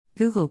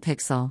Google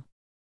Pixel.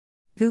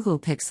 Google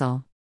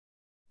Pixel.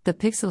 The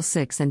Pixel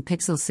 6 and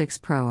Pixel 6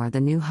 Pro are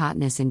the new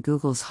hotness in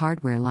Google's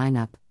hardware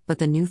lineup, but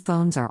the new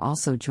phones are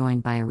also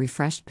joined by a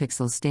refreshed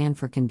Pixel stand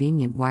for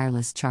convenient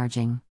wireless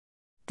charging.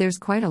 There's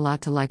quite a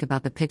lot to like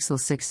about the Pixel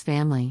 6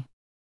 family.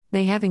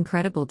 They have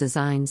incredible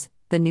designs,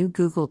 the new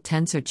Google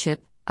Tensor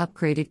chip,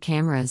 upgraded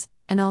cameras,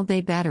 and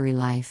all-day battery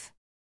life.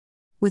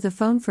 With a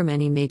phone from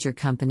any major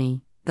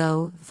company,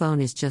 though,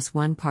 phone is just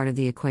one part of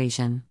the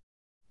equation.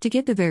 To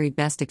get the very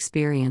best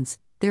experience,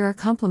 there are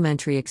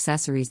complementary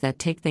accessories that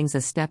take things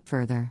a step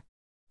further.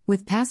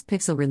 With past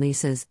Pixel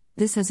releases,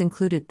 this has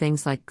included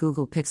things like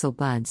Google Pixel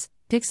Buds,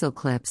 Pixel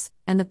Clips,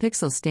 and the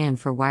Pixel stand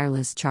for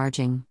wireless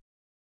charging.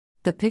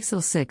 The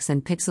Pixel 6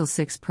 and Pixel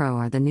 6 Pro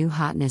are the new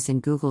hotness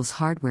in Google's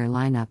hardware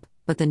lineup,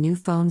 but the new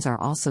phones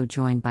are also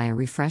joined by a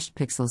refreshed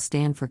Pixel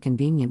stand for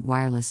convenient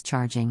wireless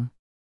charging.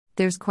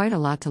 There's quite a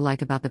lot to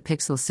like about the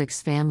Pixel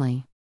 6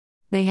 family.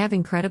 They have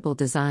incredible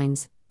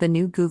designs, the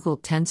new Google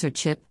Tensor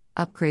chip,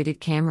 upgraded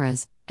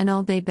cameras, and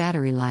all-day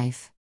battery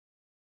life.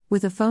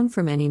 With a phone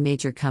from any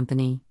major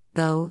company,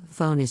 though,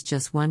 phone is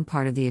just one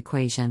part of the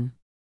equation.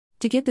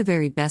 To get the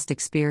very best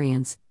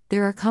experience,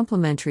 there are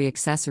complementary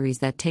accessories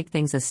that take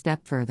things a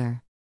step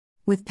further.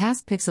 With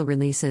past Pixel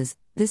releases,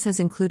 this has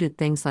included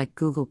things like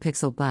Google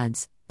Pixel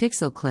Buds,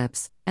 Pixel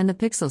Clips, and the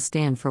Pixel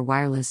stand for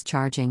wireless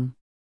charging.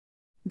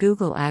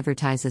 Google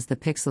advertises the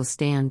Pixel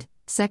stand,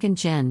 2nd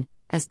gen,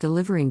 as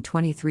delivering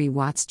 23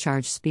 watts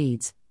charge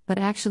speeds, but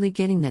actually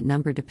getting that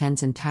number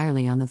depends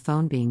entirely on the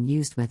phone being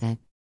used with it.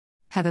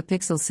 Have a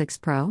Pixel 6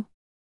 Pro?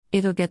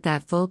 It'll get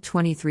that full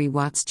 23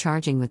 watts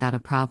charging without a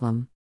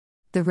problem.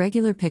 The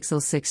regular Pixel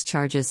 6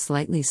 charges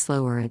slightly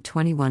slower at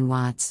 21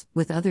 watts,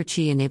 with other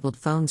Qi-enabled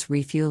phones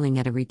refueling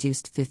at a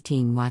reduced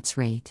 15 watts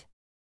rate.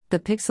 The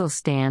Pixel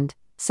stand,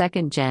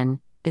 2nd gen,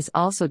 is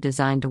also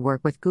designed to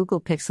work with Google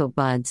Pixel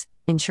Buds,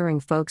 ensuring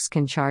folks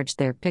can charge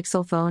their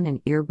Pixel phone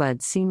and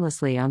earbuds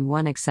seamlessly on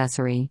one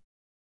accessory.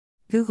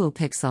 Google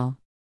Pixel.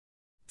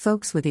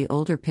 Folks with the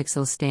older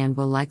Pixel stand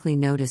will likely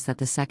notice that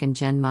the 2nd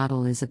gen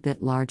model is a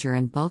bit larger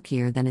and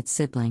bulkier than its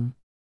sibling.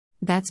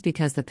 That's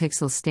because the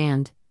Pixel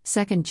stand,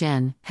 2nd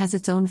gen, has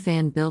its own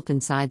fan built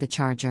inside the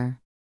charger.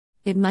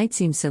 It might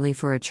seem silly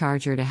for a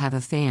charger to have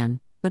a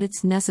fan, but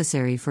it's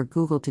necessary for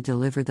Google to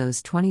deliver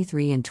those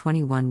 23 and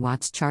 21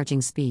 watts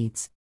charging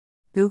speeds.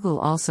 Google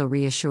also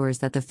reassures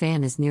that the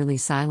fan is nearly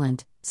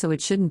silent, so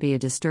it shouldn't be a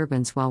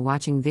disturbance while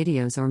watching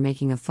videos or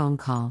making a phone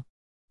call.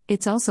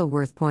 It's also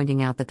worth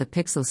pointing out that the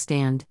Pixel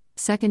stand,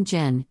 2nd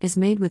gen, is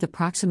made with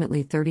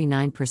approximately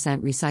 39%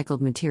 recycled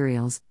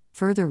materials,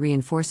 further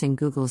reinforcing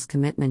Google's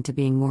commitment to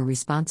being more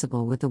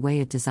responsible with the way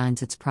it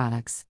designs its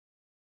products.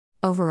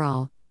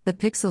 Overall, the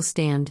Pixel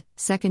stand,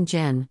 2nd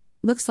gen,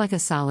 looks like a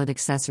solid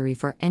accessory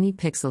for any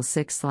Pixel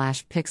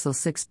 6/Pixel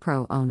 6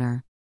 Pro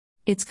owner.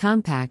 It's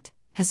compact,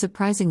 has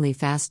surprisingly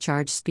fast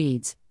charge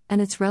speeds, and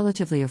it's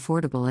relatively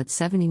affordable at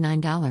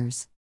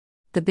 $79.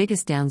 The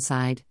biggest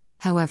downside,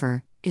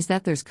 however, is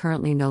that there's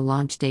currently no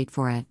launch date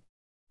for it.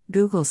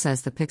 Google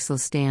says the Pixel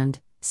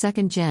stand,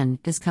 2nd gen,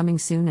 is coming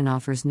soon and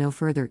offers no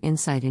further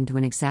insight into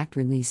an exact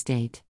release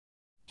date.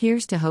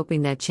 Here's to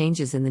hoping that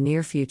changes in the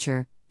near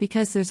future,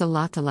 because there's a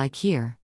lot to like here.